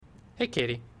Hey,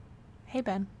 Katie. Hey,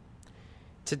 Ben.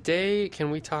 Today, can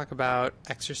we talk about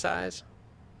exercise?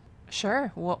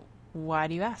 Sure. Well, why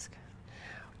do you ask?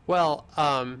 Well,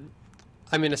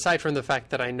 aside from the fact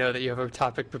that I know that you have a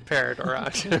topic prepared or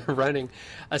running,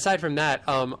 aside from that,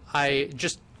 I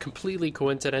just completely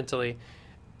coincidentally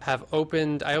I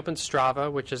opened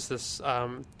Strava, which is this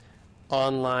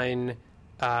online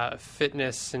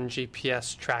fitness and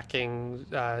GPS tracking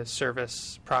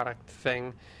service product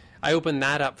thing. I opened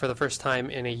that up for the first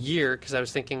time in a year because I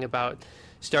was thinking about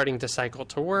starting to cycle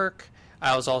to work.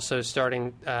 I was also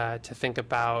starting to think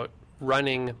about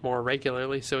running more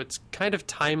regularly. So it's kind of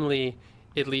timely,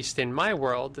 at least in my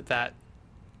world, that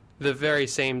the very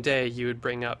same day you would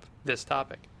bring up this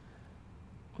topic.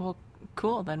 Well,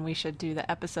 cool. Then we should do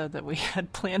the episode that we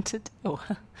had planned to do.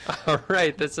 All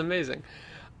right. That's amazing.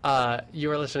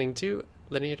 You are listening to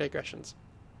Linear Digressions.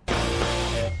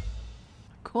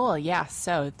 Cool. Yeah.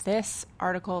 So this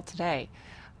article today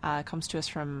comes to us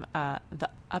from the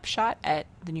Upshot at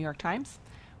the New York Times,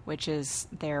 which is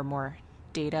their more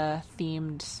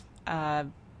data-themed,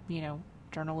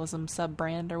 journalism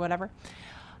sub-brand or whatever.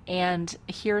 And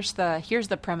here's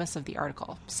the premise of the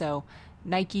article. So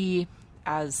Nike,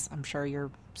 as I'm sure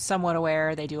you're somewhat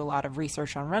aware, they do a lot of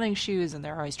research on running shoes, and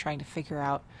they're always trying to figure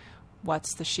out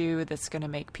what's the shoe that's going to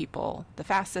make people the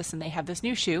fastest. And they have this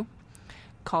new shoe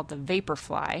called the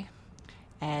Vaporfly.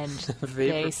 And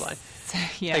Vaporfly.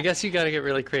 Yeah. I guess you got to get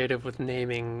really creative with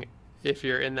naming if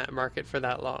you're in that market for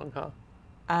that long, huh?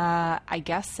 I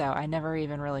guess so. I never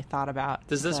even really thought about.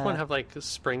 Does this one have like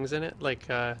springs in it? Like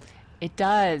it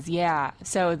does, yeah.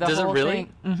 So the does whole it really?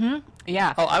 thing, mm-hmm,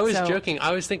 yeah. Oh, I was joking.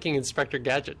 I was thinking Inspector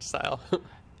Gadget style.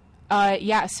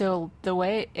 Yeah. So the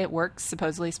way it works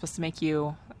supposedly is supposed to make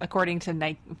you, according to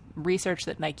Nike research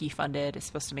that Nike funded, is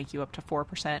supposed to make you up to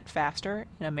 4% faster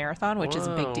in a marathon, which is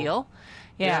a big deal.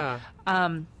 Yeah.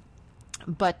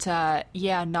 But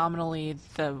nominally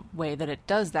the way that it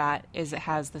does that is it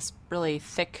has this really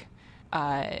thick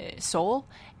sole,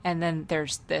 and then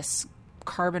there's this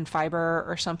carbon fiber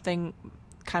or something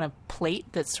kind of plate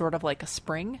that's sort of like a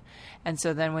spring, and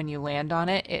so then when you land on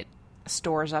it, it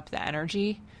stores up the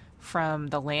energy from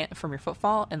your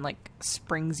footfall and like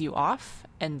springs you off,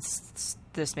 and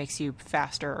this makes you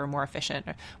faster or more efficient.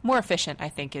 More efficient, I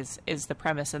think, is the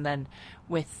premise, and then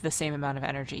with the same amount of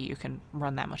energy, you can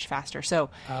run that much faster. So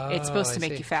it's supposed to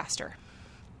make you faster.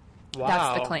 Wow.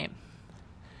 That's the claim.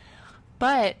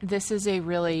 But this is a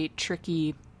really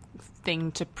tricky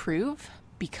thing to prove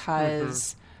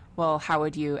because, well, how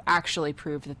would you actually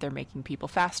prove that they're making people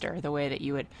faster? The way that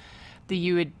you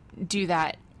would do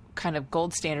that kind of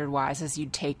gold standard wise is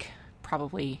you'd take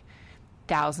probably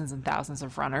thousands and thousands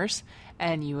of runners,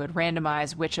 and you would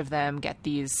randomize which of them get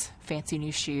these fancy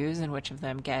new shoes and which of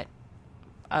them get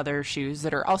other shoes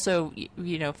that are also,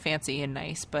 fancy and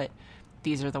nice, but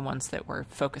these are the ones that we're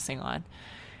focusing on.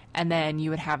 And then you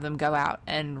would have them go out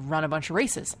and run a bunch of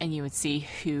races, and you would see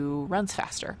who runs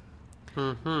faster.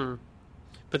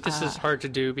 But this is hard to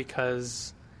do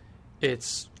because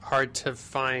it's hard to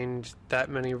find that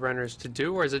many runners to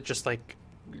do, or is it just like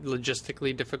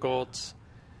logistically difficult?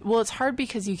 Well, it's hard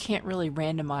because you can't really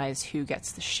randomize who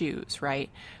gets the shoes, right?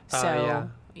 So,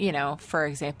 for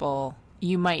example,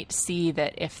 you might see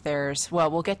that if there's,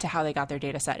 well, we'll get to how they got their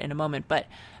data set in a moment, but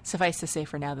suffice to say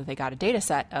for now that they got a data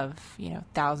set of,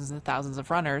 thousands and thousands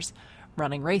of runners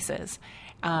running races.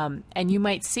 And you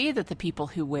might see that the people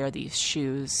who wear these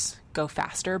shoes go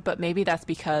faster, but maybe that's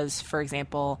because, for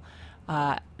example,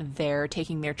 they're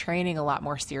taking their training a lot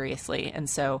more seriously. And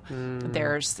so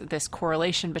there's this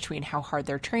correlation between how hard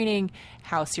they're training,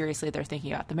 how seriously they're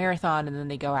thinking about the marathon, and then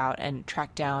they go out and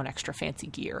track down extra fancy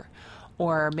gear.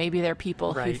 Or maybe they're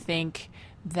people who think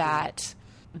that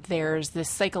there's this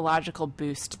psychological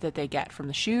boost that they get from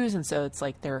the shoes. And so it's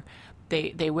like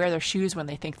they wear their shoes when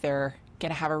they think they're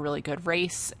going to have a really good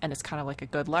race, and it's kind of like a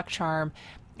good luck charm.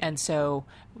 And so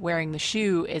wearing the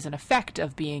shoe is an effect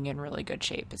of being in really good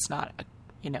shape. It's not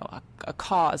a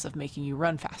cause of making you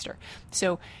run faster.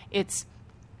 So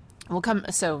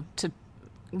so to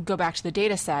go back to the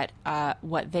data set,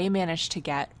 what they managed to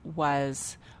get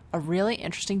was a really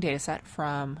interesting data set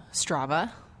from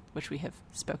Strava, which we have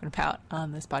spoken about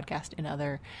on this podcast in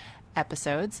other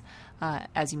episodes.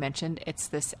 As you mentioned, it's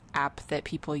this app that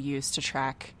people use to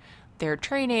track their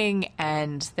training,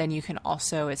 and then you can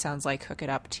also, it sounds like, hook it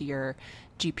up to your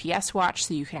GPS watch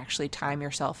so you can actually time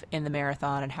yourself in the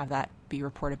marathon and have that be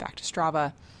reported back to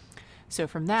Strava. So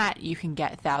from that, you can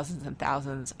get thousands and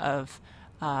thousands of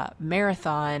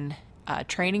marathon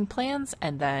training plans,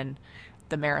 and then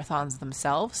the marathons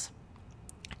themselves,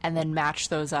 and then match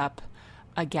those up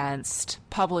against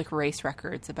public race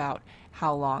records about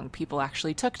how long people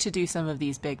actually took to do some of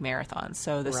these big marathons.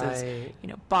 So this is,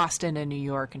 Right. Boston and New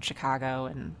York and Chicago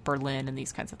and Berlin and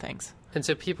these kinds of things. And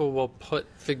so people will put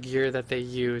the gear that they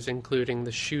use, including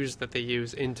the shoes that they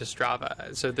use, into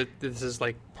Strava, so that this is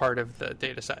like part of the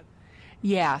data set.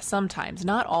 Yeah, sometimes.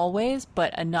 Not always,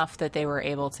 but enough that they were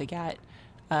able to get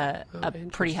a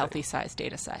pretty healthy sized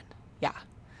data set. Yeah.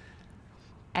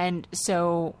 And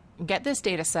so get this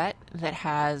data set that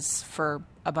has, for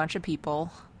a bunch of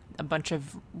people, a bunch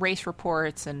of race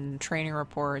reports and training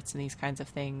reports and these kinds of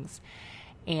things.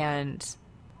 And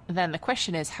then the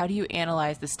question is, how do you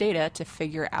analyze this data to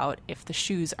figure out if the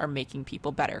shoes are making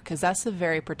people better? Because that's the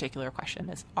very particular question,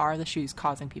 is, are the shoes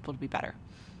causing people to be better?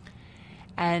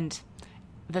 And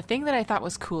the thing that I thought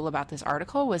was cool about this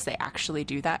article was they actually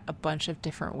do that a bunch of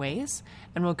different ways,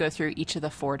 and we'll go through each of the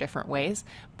 4 different ways.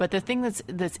 But the thing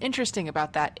that's interesting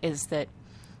about that is that,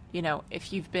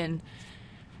 if you've been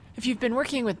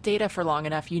working with data for long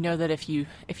enough, you know that if you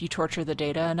torture the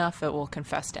data enough, it will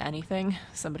confess to anything.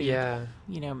 Somebody,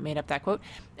 made up that quote.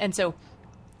 And so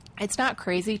it's not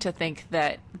crazy to think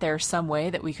that there's some way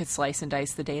that we could slice and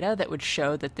dice the data that would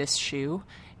show that this shoe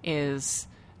is,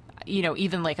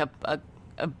 even like a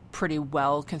pretty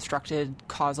well-constructed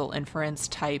causal inference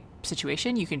type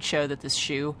situation. You can show that this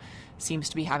shoe seems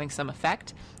to be having some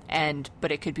effect,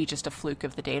 but it could be just a fluke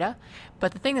of the data.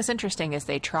 But the thing that's interesting is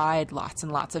they tried lots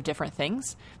and lots of different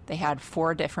things. They had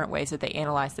 4 different ways that they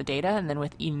analyzed the data, and then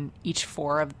within each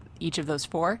of those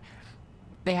 4,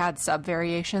 they had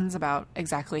sub-variations about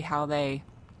exactly how they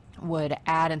would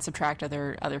add and subtract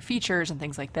other features and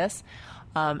things like this,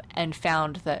 and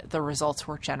found that the results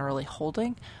were generally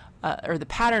holding. Or the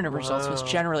pattern of results was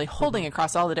generally holding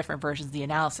across all the different versions of the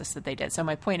analysis that they did. So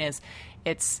my point is,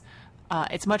 it's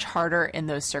much harder in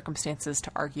those circumstances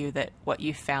to argue that what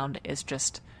you found is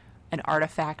just an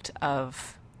artifact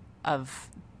of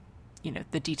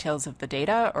the details of the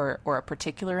data or a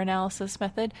particular analysis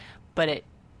method, but it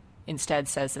instead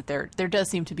says that there does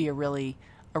seem to be a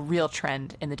real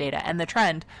trend in the data. And the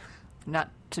trend, not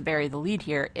to bury the lead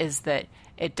here, is that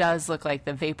it does look like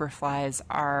the Vaporflies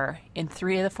are, in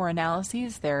 3 of the 4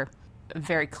 analyses, they're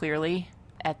very clearly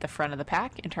at the front of the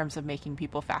pack in terms of making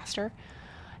people faster.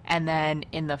 And then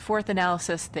in the 4th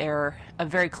analysis, they're a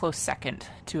very close second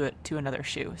to another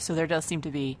shoe. So there does seem to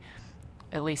be,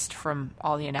 at least from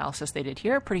all the analysis they did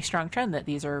here, a pretty strong trend that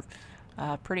these are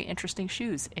pretty interesting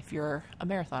shoes if you're a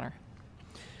marathoner.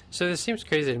 So this seems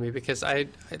crazy to me because I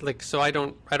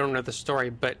don't know the story,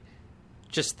 but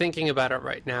just thinking about it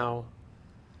right now,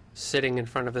 sitting in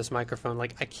front of this microphone,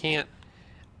 like I can't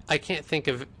think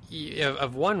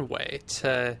of one way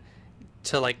to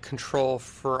like control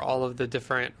for all of the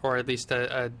different, or at least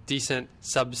a decent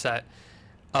subset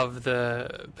of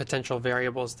the potential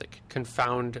variables that could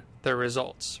confound the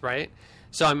results, right?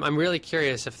 So I'm really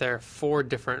curious if there are 4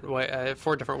 different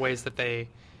ways that they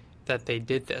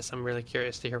did this. I'm really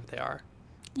curious to hear what they are.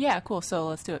 Yeah, cool. So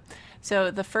let's do it. So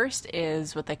the first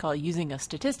is what they call using a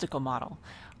statistical model.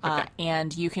 Okay.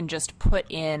 And you can just put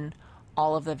in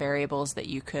all of the variables that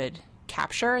you could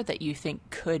capture that you think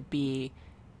could be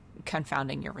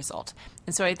confounding your result.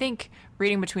 And so I think,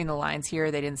 reading between the lines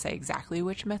here, they didn't say exactly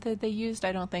which method they used,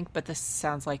 I don't think, but this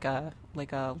sounds like a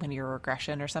linear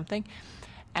regression or something.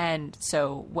 And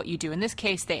so what you do in this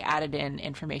case, they added in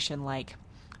information like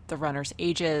the runners'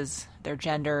 ages, their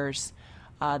genders,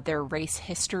 their race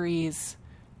histories,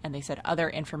 and they said other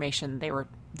information.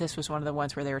 This was one of the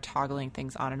ones where they were toggling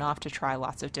things on and off to try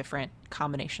lots of different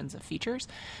combinations of features.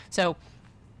 So,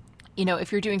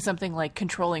 if you're doing something like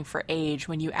controlling for age,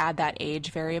 when you add that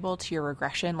age variable to your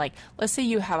regression, like let's say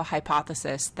you have a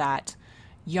hypothesis that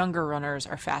younger runners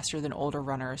are faster than older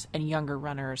runners and younger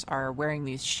runners are wearing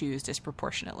these shoes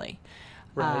disproportionately.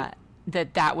 Right.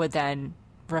 That would then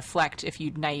reflect, if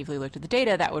you naively looked at the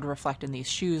data, that would reflect in these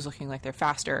shoes looking like they're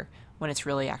faster when it's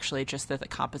really actually just that the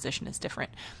composition is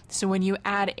different. So when you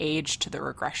add age to the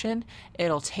regression,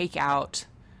 it'll take out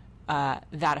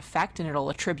that effect and it'll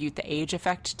attribute the age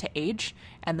effect to age.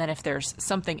 And then if there's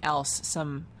something else,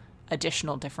 some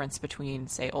additional difference between,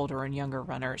 say, older and younger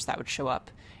runners, that would show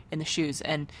up in the shoes.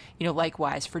 And,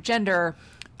 likewise for gender,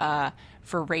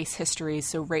 for race history.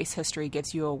 So race history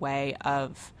gives you a way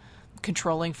of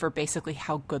controlling for basically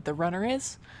how good the runner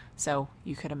is. So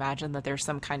you could imagine that there's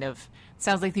some kind of,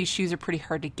 sounds like these shoes are pretty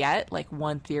hard to get. Like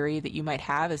one theory that you might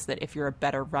have is that if you're a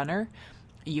better runner,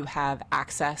 you have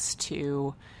access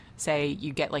to, say,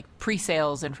 you get like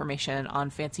pre-sales information on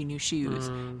fancy new shoes.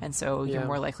 And so you're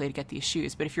more likely to get these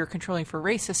shoes. But if you're controlling for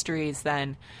race histories,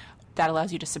 then that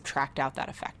allows you to subtract out that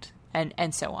effect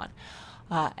and so on.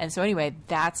 And so anyway,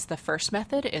 that's the first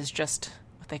method, is just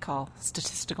what they call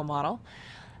statistical model.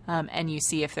 and you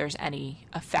see if there's any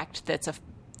effect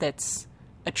that's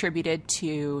attributed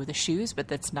to the shoes, but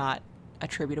that's not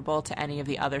attributable to any of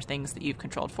the other things that you've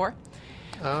controlled for.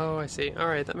 Oh, I see. All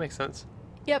right, that makes sense.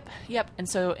 Yep. And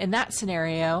so in that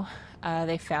scenario,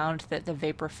 they found that the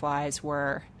Vaporflies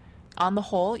were, on the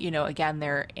whole, again,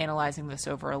 they're analyzing this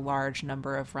over a large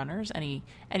number of runners. Any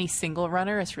single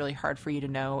runner, it's really hard for you to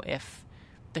know if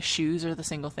the shoes are the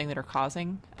single thing that are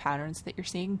causing patterns that you're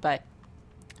seeing, but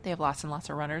they have lots and lots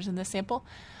of runners in this sample.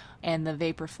 And the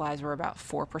Vaporflies were about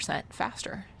 4%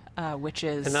 faster, which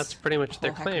is... And that's pretty much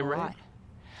their claim, right?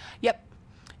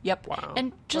 Yep. Wow.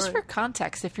 And just for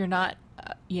context, if you're not,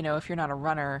 if you're not a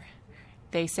runner,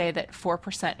 they say that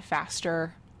 4%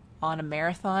 faster on a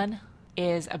marathon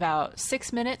is about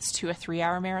 6 minutes to a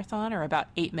 3-hour marathon, or about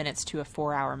 8 minutes to a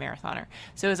 4-hour marathoner.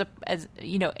 So as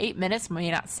 8 minutes may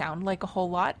not sound like a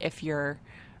whole lot if you're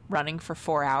running for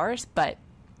 4 hours, but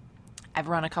I've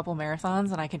run a couple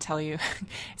marathons, and I can tell you,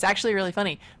 it's actually really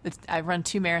funny. I've run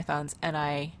 2 marathons, and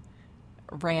I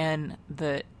ran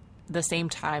the same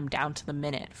time down to the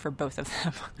minute for both of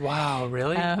them. Wow,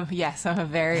 really? Yes,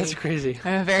 That's crazy.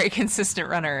 I'm a very consistent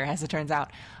runner, as it turns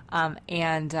out.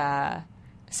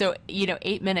 So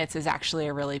 8 minutes is actually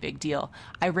a really big deal.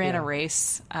 I ran a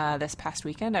race this past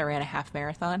weekend. I ran a half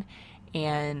marathon,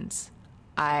 and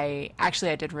I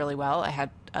did really well. I had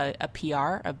a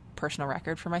PR, a personal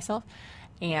record for myself,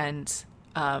 and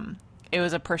it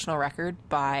was a personal record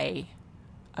by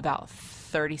about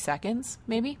 30 seconds,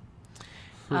 maybe.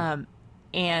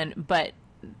 But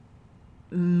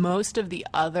most of the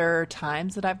other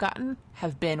times that I've gotten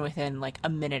have been within like a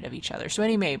minute of each other. So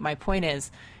anyway, my point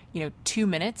is, 2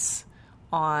 minutes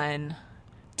on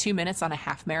a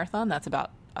half marathon, that's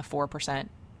about a 4%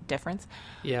 difference.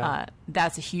 Yeah.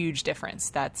 That's a huge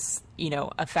difference. That's,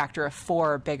 a factor of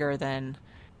 4 bigger than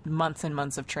months and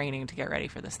months of training to get ready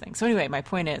for this thing. So anyway, my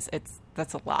point is,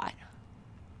 that's a lot.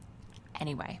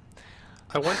 Anyway.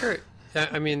 I wonder,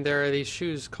 I mean, there are these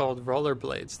shoes called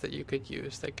rollerblades that you could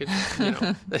use that could,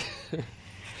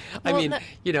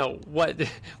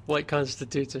 what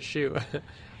constitutes a shoe?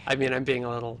 I mean, I'm being a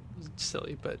little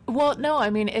silly, but well, no,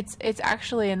 I mean, it's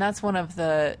actually, and that's one of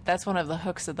the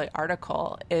hooks of the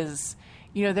article is,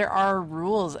 there are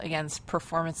rules against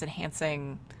performance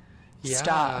enhancing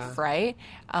stuff, right?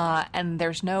 And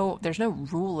there's no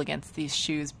rule against these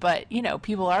shoes, but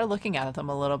people are looking at them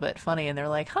a little bit funny, and they're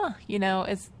like,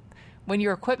 it's when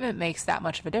your equipment makes that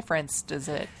much of a difference, does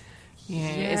it?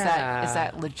 Is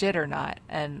that legit or not?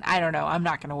 And I don't know. I'm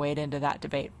not going to wade into that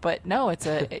debate. But no,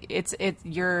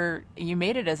 you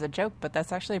made it as a joke, but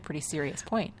that's actually a pretty serious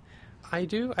point. I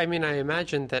do. I mean, I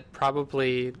imagine that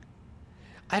probably.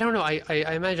 I don't know. I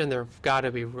imagine there've got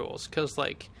to be rules because,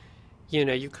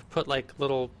 you could put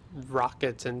little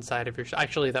rockets inside of your.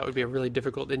 Actually, that would be a really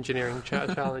difficult engineering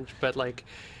challenge. But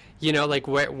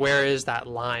where is that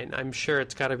line? I'm sure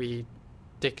it's got to be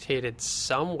dictated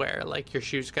somewhere, like your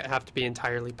shoes have to be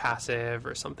entirely passive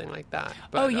or something like that.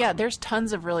 But, there's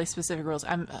tons of really specific rules.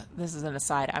 This is an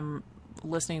aside. I'm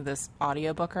listening to this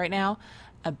audiobook right now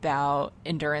about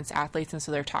endurance athletes, and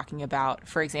so they're talking about,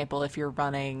 for example, if you're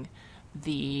trying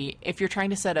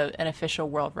to set an official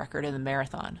world record in the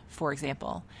marathon, for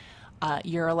example,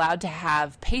 you're allowed to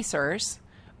have pacers,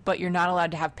 but you're not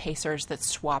allowed to have pacers that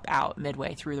swap out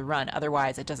midway through the run.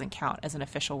 Otherwise, it doesn't count as an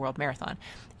official world marathon.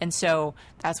 And so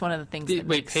that's one of the things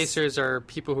pacers are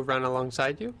people who run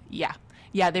alongside you? Yeah.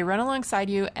 Yeah, they run alongside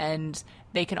you, and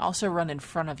they can also run in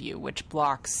front of you, which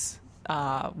blocks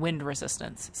wind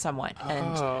resistance somewhat.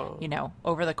 Oh. And,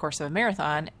 over the course of a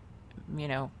marathon,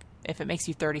 if it makes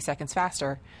you 30 seconds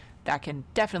faster, that can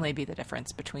definitely be the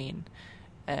difference between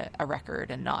a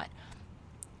record and not.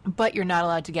 But you're not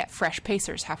allowed to get fresh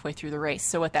pacers halfway through the race.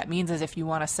 So what that means is if you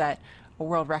want to set a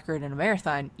world record in a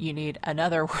marathon, you need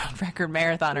another world record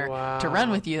marathoner to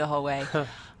run with you the whole way. So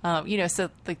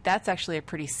that's actually a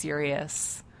pretty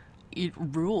serious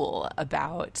rule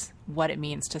about what it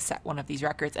means to set one of these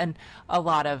records. And a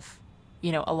lot of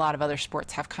other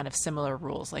sports have kind of similar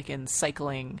rules. Like in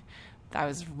cycling, I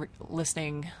was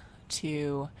listening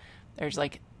to, there's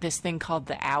this thing called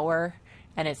the hour.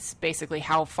 And it's basically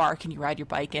how far can you ride your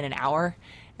bike in an hour.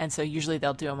 And so usually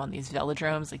they'll do them on these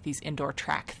velodromes, like these indoor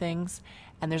track things.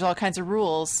 And there's all kinds of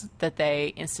rules that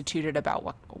they instituted about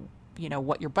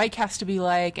what your bike has to be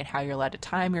like and how you're allowed to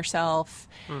time yourself.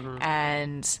 Mm-hmm.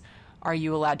 And are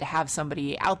you allowed to have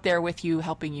somebody out there with you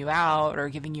helping you out or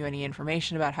giving you any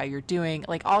information about how you're doing,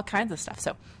 all kinds of stuff.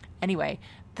 So anyway,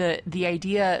 the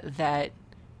idea that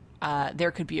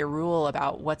there could be a rule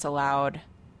about what's allowed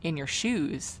in your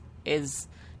shoes is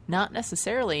not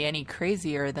necessarily any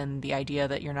crazier than the idea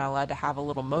that you're not allowed to have a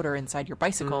little motor inside your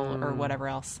bicycle or whatever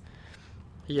else.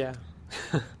 Yeah.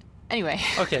 Anyway.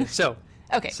 Okay, so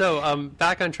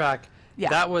back on track. Yeah.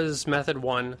 That was method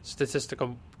 1,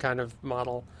 statistical kind of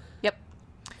model. Yep.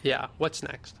 Yeah. What's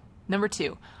next? Number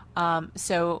 2.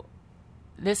 So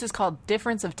this is called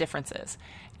difference of differences.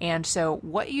 And so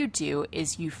what you do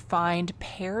is you find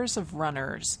pairs of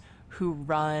runners who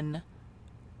run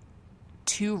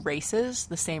 2 races,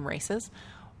 the same races,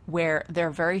 where they're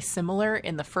very similar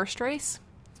in the first race,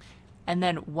 and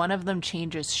then one of them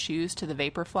changes shoes to the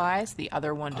Vaporflies, the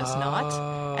other one does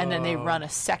not, and then they run a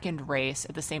second race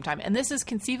at the same time. And this is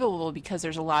conceivable because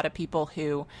there's a lot of people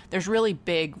who, there's really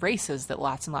big races that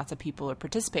lots and lots of people are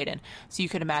participate in. So you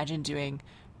could imagine doing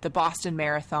the Boston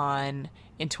Marathon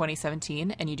in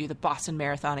 2017, and you do the Boston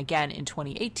Marathon again in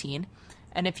 2018.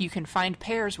 And if you can find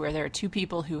pairs where there are 2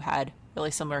 people who had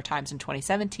really similar times in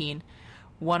 2017,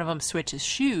 one of them switches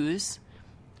shoes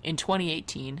in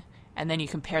 2018, and then you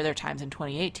compare their times in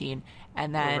 2018,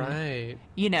 and then,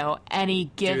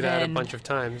 any given... Do that a bunch of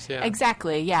times, yeah.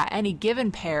 Exactly, yeah. Any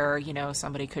given pair,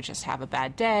 somebody could just have a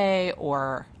bad day,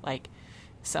 or,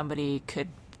 somebody could,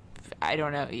 I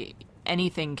don't know,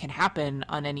 anything can happen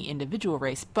on any individual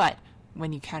race, but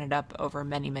when you count it up over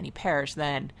many, many pairs,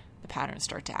 then the patterns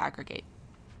start to aggregate.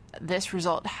 This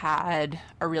result had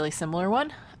a really similar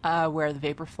one, where the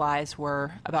Vaporflies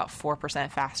were about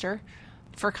 4% faster.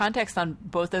 For context on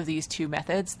both of these 2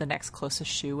 methods, the next closest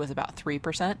shoe was about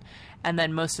 3%, and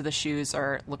then most of the shoes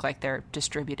look like they're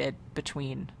distributed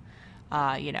between,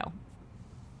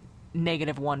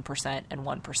 -1% and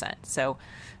 1%. So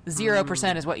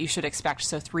 0% is what you should expect.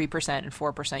 So 3% and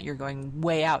 4%, you're going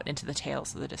way out into the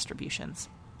tails of the distributions.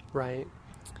 Right.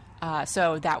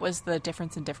 So that was the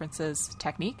difference in differences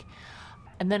technique.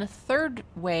 And then a third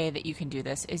way that you can do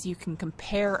this is you can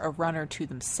compare a runner to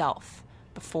themselves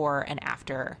before and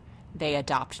after they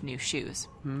adopt new shoes.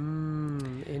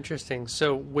 Interesting.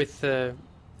 So with the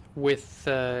what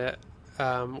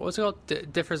was it called?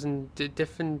 Difference and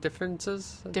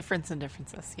differences? Difference and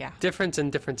differences, yeah. Difference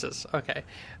and differences. Okay.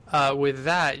 With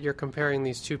that, you're comparing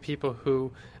these 2 people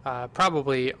who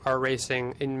probably are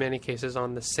racing in many cases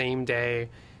on the same day,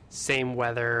 same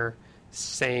weather,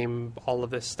 same all of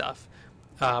this stuff.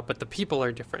 But the people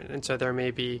are different, and so there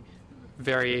may be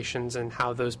variations in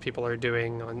how those people are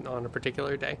doing on a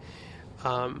particular day.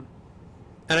 And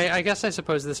I guess I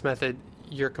suppose this method,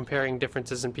 you're comparing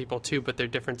differences in people too, but they're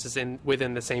differences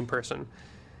within the same person.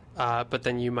 But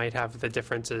then you might have the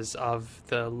differences of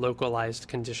the localized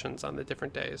conditions on the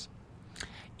different days.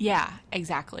 Yeah,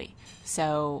 exactly.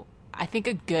 So I think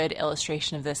a good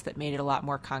illustration of this that made it a lot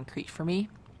more concrete for me,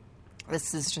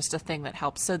 this is just a thing that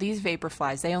helps. So these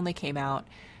Vaporflies, they only came out,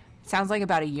 sounds like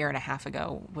about 1.5 years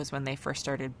ago was when they first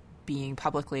started being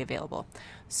publicly available.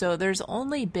 So there's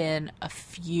only been a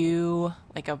few,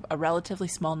 a relatively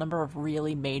small number of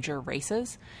really major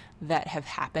races that have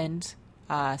happened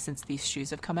since these shoes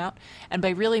have come out. And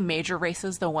by really major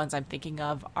races, the ones I'm thinking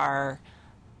of are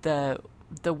the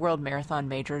World Marathon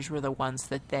Majors were the ones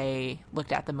that they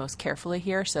looked at the most carefully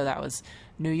here. So that was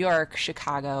New York,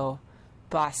 Chicago,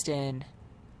 Boston,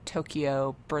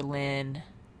 Tokyo, Berlin,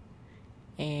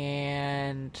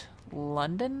 and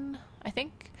London, I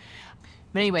think.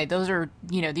 But anyway, those are,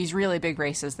 these really big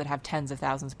races that have tens of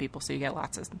thousands of people, so you get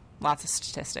lots of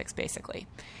statistics, basically.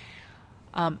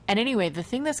 And anyway, the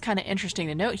thing that's kind of interesting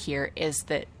to note here is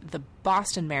that the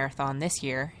Boston Marathon this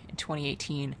year, in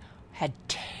 2018, had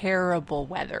terrible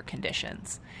weather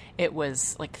conditions. It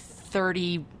was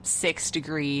 36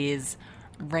 degrees,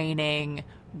 raining,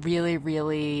 really,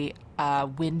 really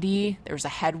windy. There was a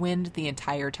headwind the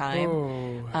entire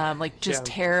time.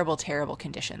 Terrible, terrible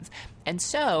conditions. And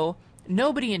so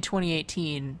nobody in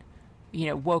 2018,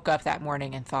 woke up that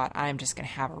morning and thought, I'm just going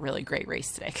to have a really great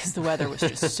race today because the weather was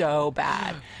just so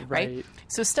bad, right?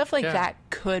 So stuff like that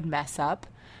could mess up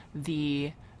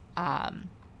they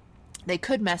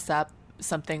could mess up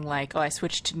something like, I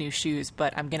switched to new shoes,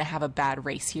 but I'm going to have a bad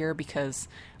race here because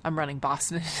I'm running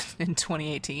Boston in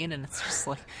 2018, and it's just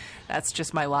that's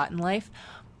just my lot in life.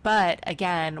 But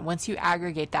again, once you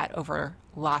aggregate that over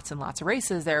lots and lots of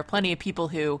races, there are plenty of people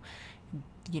who,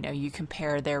 you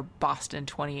compare their Boston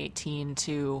 2018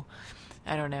 to,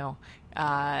 I don't know,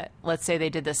 let's say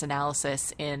they did this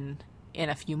analysis in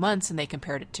a few months and they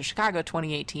compared it to Chicago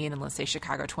 2018, and let's say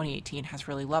Chicago 2018 has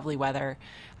really lovely weather,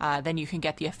 then you can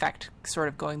get the effect sort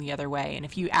of going the other way. And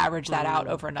if you average that out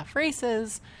over enough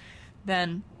races,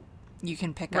 then you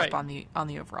can pick up on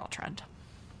the overall trend.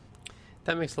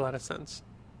 That makes a lot of sense.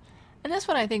 And this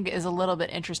one I think is a little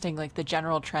bit interesting, the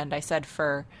general trend I said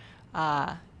for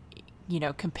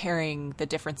comparing the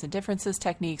difference in differences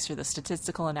techniques or the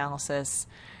statistical analysis,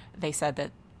 they said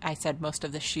that I said most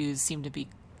of the shoes seem to be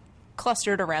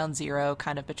clustered around 0,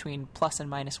 kind of between plus and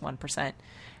minus 1%.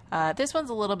 This one's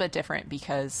a little bit different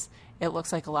because it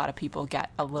looks like a lot of people get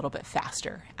a little bit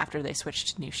faster after they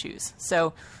switch to new shoes.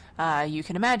 So you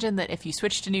can imagine that if you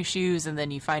switch to new shoes and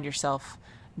then you find yourself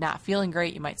not feeling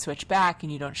great, you might switch back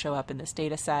and you don't show up in this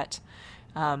data set.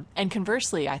 And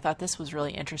conversely, I thought this was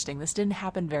really interesting. This didn't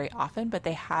happen very often, but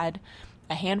they had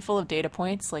a handful of data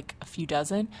points, like a few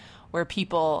dozen, where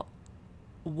people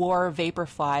wore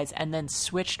Vaporflies and then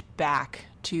switched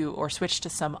to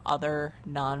some other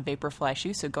non-Vaporfly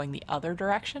shoe, so going the other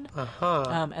direction.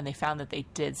 And they found that they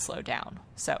did slow down.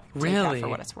 So take that for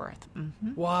what it's worth. Mm-hmm.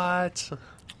 What?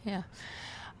 Yeah.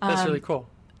 That's really cool.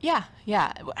 Yeah.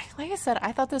 Like I said,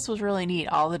 I thought this was really neat,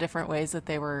 all the different ways that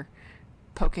they were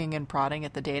poking and prodding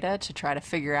at the data to try to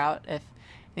figure out if,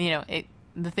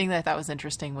 the thing that I thought was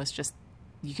interesting was just,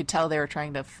 you could tell they were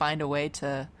trying to find a way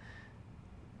to,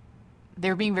 they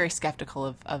were being very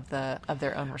skeptical of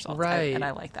their own results. Right. And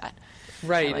I like that.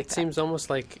 Right. It seems almost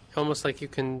like you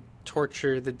can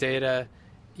torture the data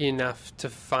enough to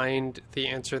find the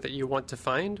answer that you want to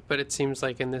find, but it seems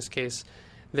like in this case,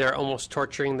 they're almost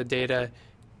torturing the data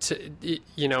to,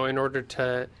 in order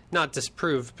to not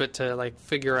disprove, but to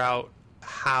figure out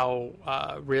how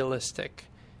realistic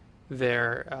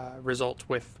their result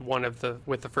with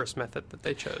the first method that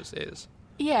they chose is.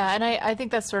 Yeah, and I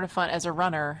think that's sort of fun as a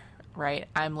runner, right?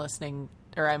 I'm listening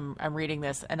or I'm reading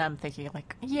this and I'm thinking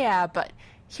yeah, but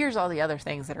here's all the other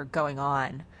things that are going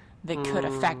on that could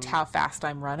affect how fast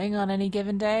I'm running on any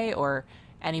given day or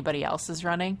anybody else is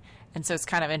running. And so it's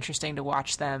kind of interesting to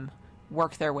watch them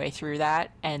work their way through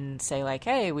that and say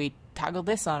hey, we toggled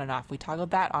this on and off, we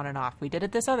toggled that on and off, we did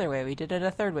it this other way, we did it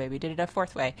a third way, we did it a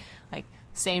fourth way.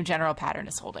 Same general pattern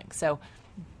is holding. So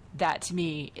that to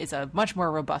me is a much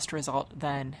more robust result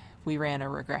than we ran a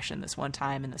regression this one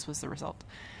time and this was the result.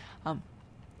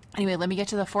 Anyway, let me get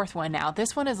to the fourth one now.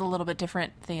 This one is a little bit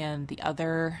different than the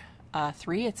other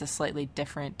 3. It's a slightly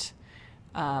different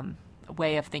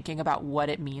way of thinking about what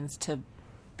it means to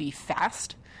be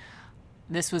fast.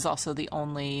 This was also the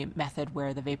only method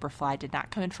where the Vaporfly did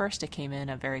not come in first. It came in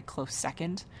a very close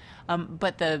second.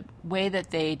 But the way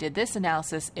that they did this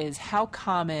analysis is how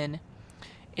common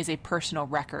is a personal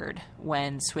record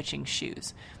when switching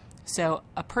shoes. So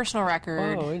a personal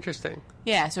record... Oh, interesting.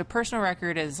 Yeah, so a personal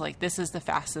record is this is the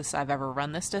fastest I've ever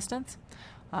run this distance.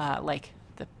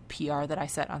 The PR that I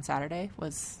set on Saturday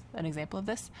was an example of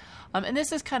this. And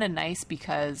this is kind of nice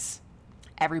because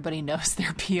everybody knows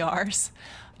their PRs.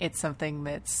 It's something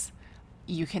that's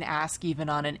you can ask even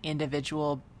on an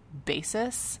individual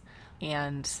basis,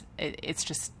 and it's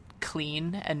just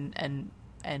clean and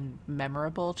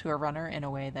memorable to a runner in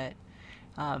a way that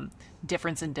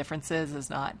difference in differences is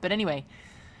not. But anyway,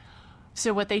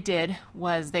 so what they did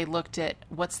was they looked at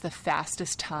what's the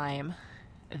fastest time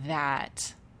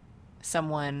that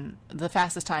someone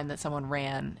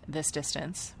ran this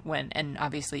distance and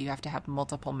obviously you have to have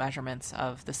multiple measurements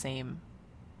of the same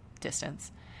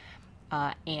distance.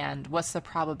 And what's the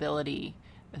probability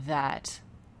that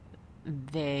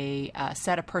they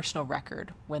set a personal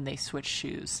record when they switch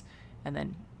shoes, and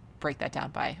then break that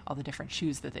down by all the different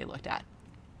shoes that they looked at.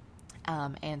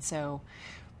 And so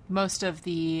most of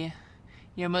the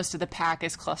pack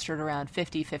is clustered around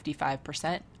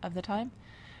 55% of the time.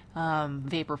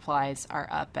 Vaporflies are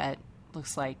up at,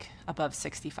 looks like, above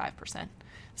 65%.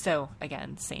 So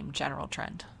again, same general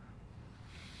trend.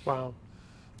 Wow.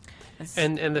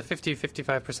 And the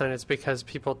 55% is because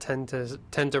people tend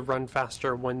to run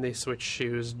faster when they switch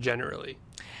shoes generally.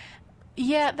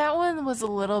 Yeah, that one was a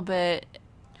little bit,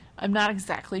 I'm not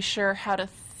exactly sure how to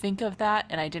think of that,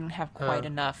 and I didn't have quite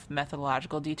enough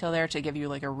methodological detail there to give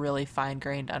you a really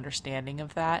fine-grained understanding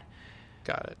of that.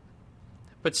 Got it.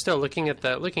 But still, looking at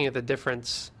the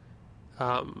difference,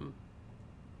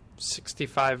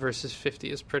 65 versus 50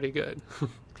 is pretty good.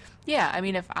 Yeah, I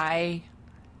mean, if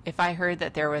I heard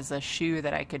that there was a shoe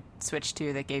that I could switch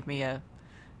to that gave me a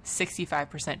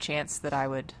 65% chance that I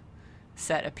would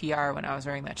set a PR when I was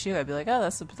wearing that shoe, I'd be like, oh,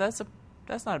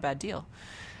 that's not a bad deal.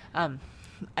 I'm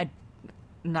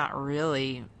not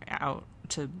really out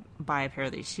to buy a pair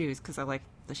of these shoes because I like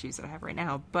the shoes that I have right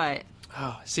now, but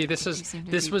see, this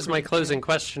was my closing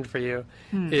question for you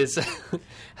is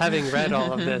having read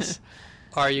all of this,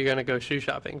 are you going to go shoe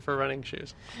shopping for running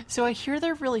shoes? So I hear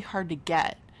they're really hard to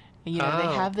get. They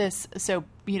have this, so,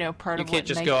 part of what you can't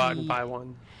just go out and buy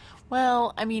one.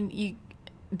 Well, I mean,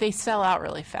 they sell out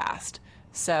really fast.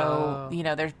 So,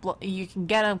 you can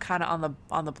get them kind of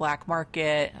on the black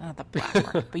market, not the black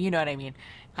market, but you know what I mean.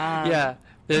 Yeah,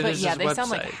 But yeah, they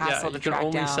sound like a hassle to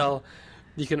track down.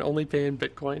 You can only pay in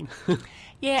Bitcoin.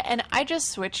 Yeah, and I just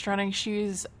switched running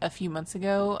shoes a few months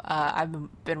ago. I've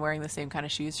been wearing the same kind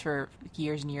of shoes for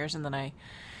years and years, and then I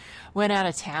went out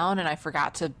of town and I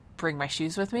forgot to bring my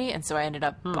shoes with me, and so I ended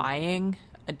up buying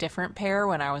a different pair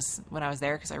when I was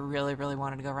there because I really, really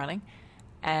wanted to go running,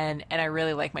 and I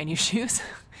really like my new shoes,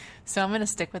 so I'm going to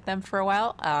stick with them for a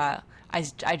while.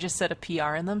 I just set a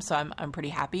PR in them, so I'm pretty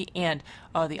happy. And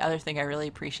the other thing I really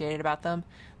appreciated about them,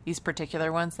 these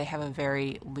particular ones, they have a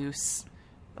very loose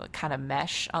kind of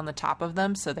mesh on the top of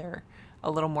them, so they're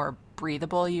a little more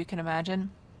breathable, you can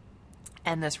imagine.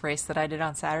 And this race that I did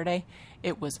on Saturday,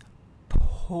 it was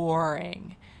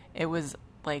pouring. It was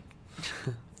like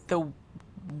the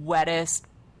wettest,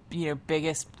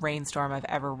 biggest rainstorm I've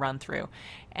ever run through.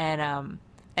 And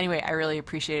anyway, I really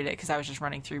appreciated it because I was just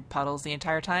running through puddles the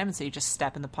entire time, and so you just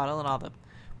step in the puddle and all the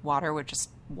water would just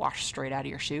wash straight out of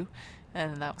your shoe,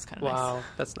 and that was kind of nice. Wow,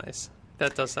 that's nice.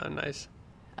 That does sound nice.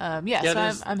 So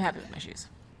I'm happy with my shoes.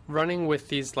 Running with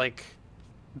these like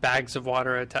bags of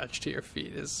water attached to your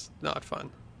feet is not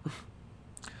fun.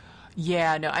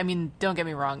 Yeah, no, I mean, don't get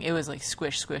me wrong. It was like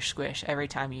squish, squish, squish every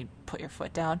time you put your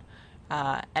foot down.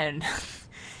 And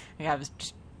I was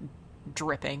just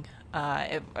dripping.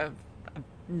 I've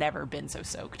never been so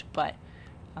soaked, but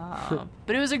it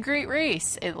was a great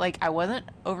race. I wasn't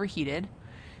overheated,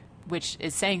 which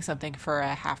is saying something for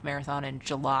a half marathon in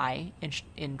July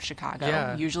in Chicago.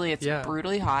 Yeah. Usually it's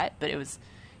brutally hot, but it was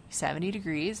 70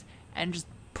 degrees and just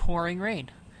pouring rain.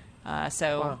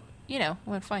 Wow.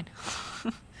 Went fine.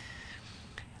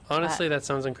 Honestly, that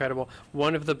sounds incredible.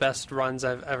 One of the best runs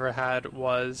I've ever had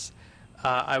was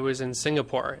I was in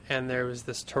Singapore, and there was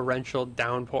this torrential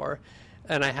downpour,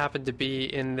 and I happened to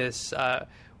be in this.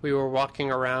 We were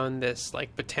walking around this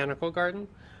like botanical garden,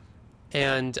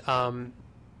 and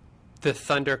the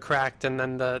thunder cracked, and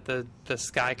then the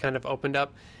sky kind of opened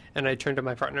up, and I turned to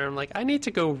my partner, and I'm like, I need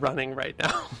to go running right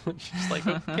now. She's like,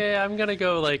 okay, I'm gonna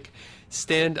go like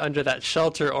stand under that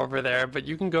shelter over there, but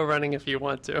you can go running if you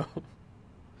want to.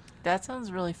 That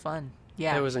sounds really fun.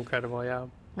 Yeah. It was incredible, yeah.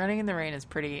 Running in the rain is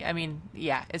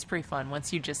it's pretty fun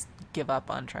once you just give up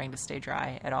on trying to stay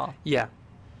dry at all. Yeah,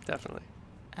 definitely.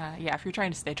 If you're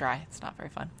trying to stay dry, it's not very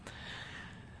fun.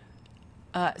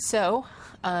 So,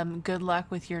 good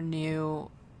luck with your new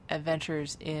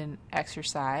adventures in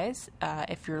exercise.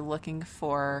 If you're looking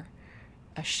for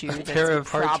a shoe that's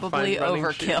probably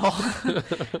overkill,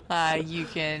 you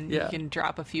can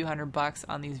drop a few $100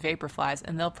 on these Vaporflies,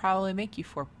 and they'll probably make you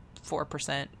 4%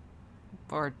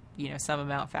 or some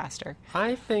amount faster.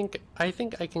 I think I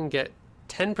can get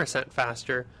 10%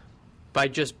 faster by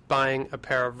just buying a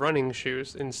pair of running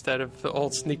shoes instead of the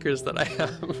old sneakers that I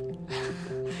have.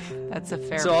 That's a fair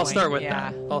point. So I'll start with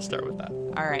that. I'll start with that.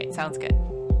 All right, sounds good.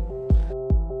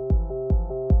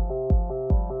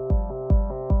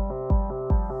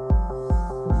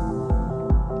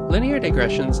 Linear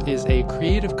Digressions is a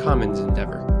Creative Commons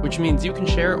endeavor, which means you can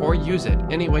share or use it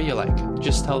any way you like.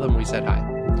 Just tell them we said hi.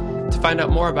 To find out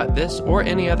more about this or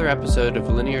any other episode of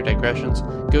Linear Digressions,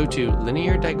 go to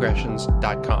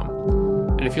lineardigressions.com.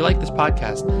 And if you like this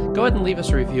podcast, go ahead and leave us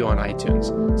a review on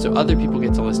iTunes so other people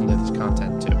get to listen to this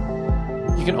content too.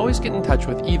 You can always get in touch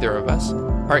with either of us.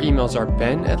 Our emails are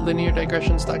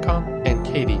ben@lineardigressions.com and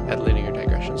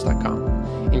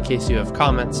katie@lineardigressions.com in case you have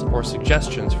comments or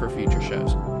suggestions for future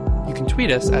shows. You can tweet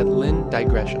us at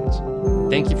lindigressions.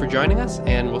 Thank you for joining us,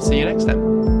 and we'll see you next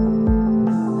time.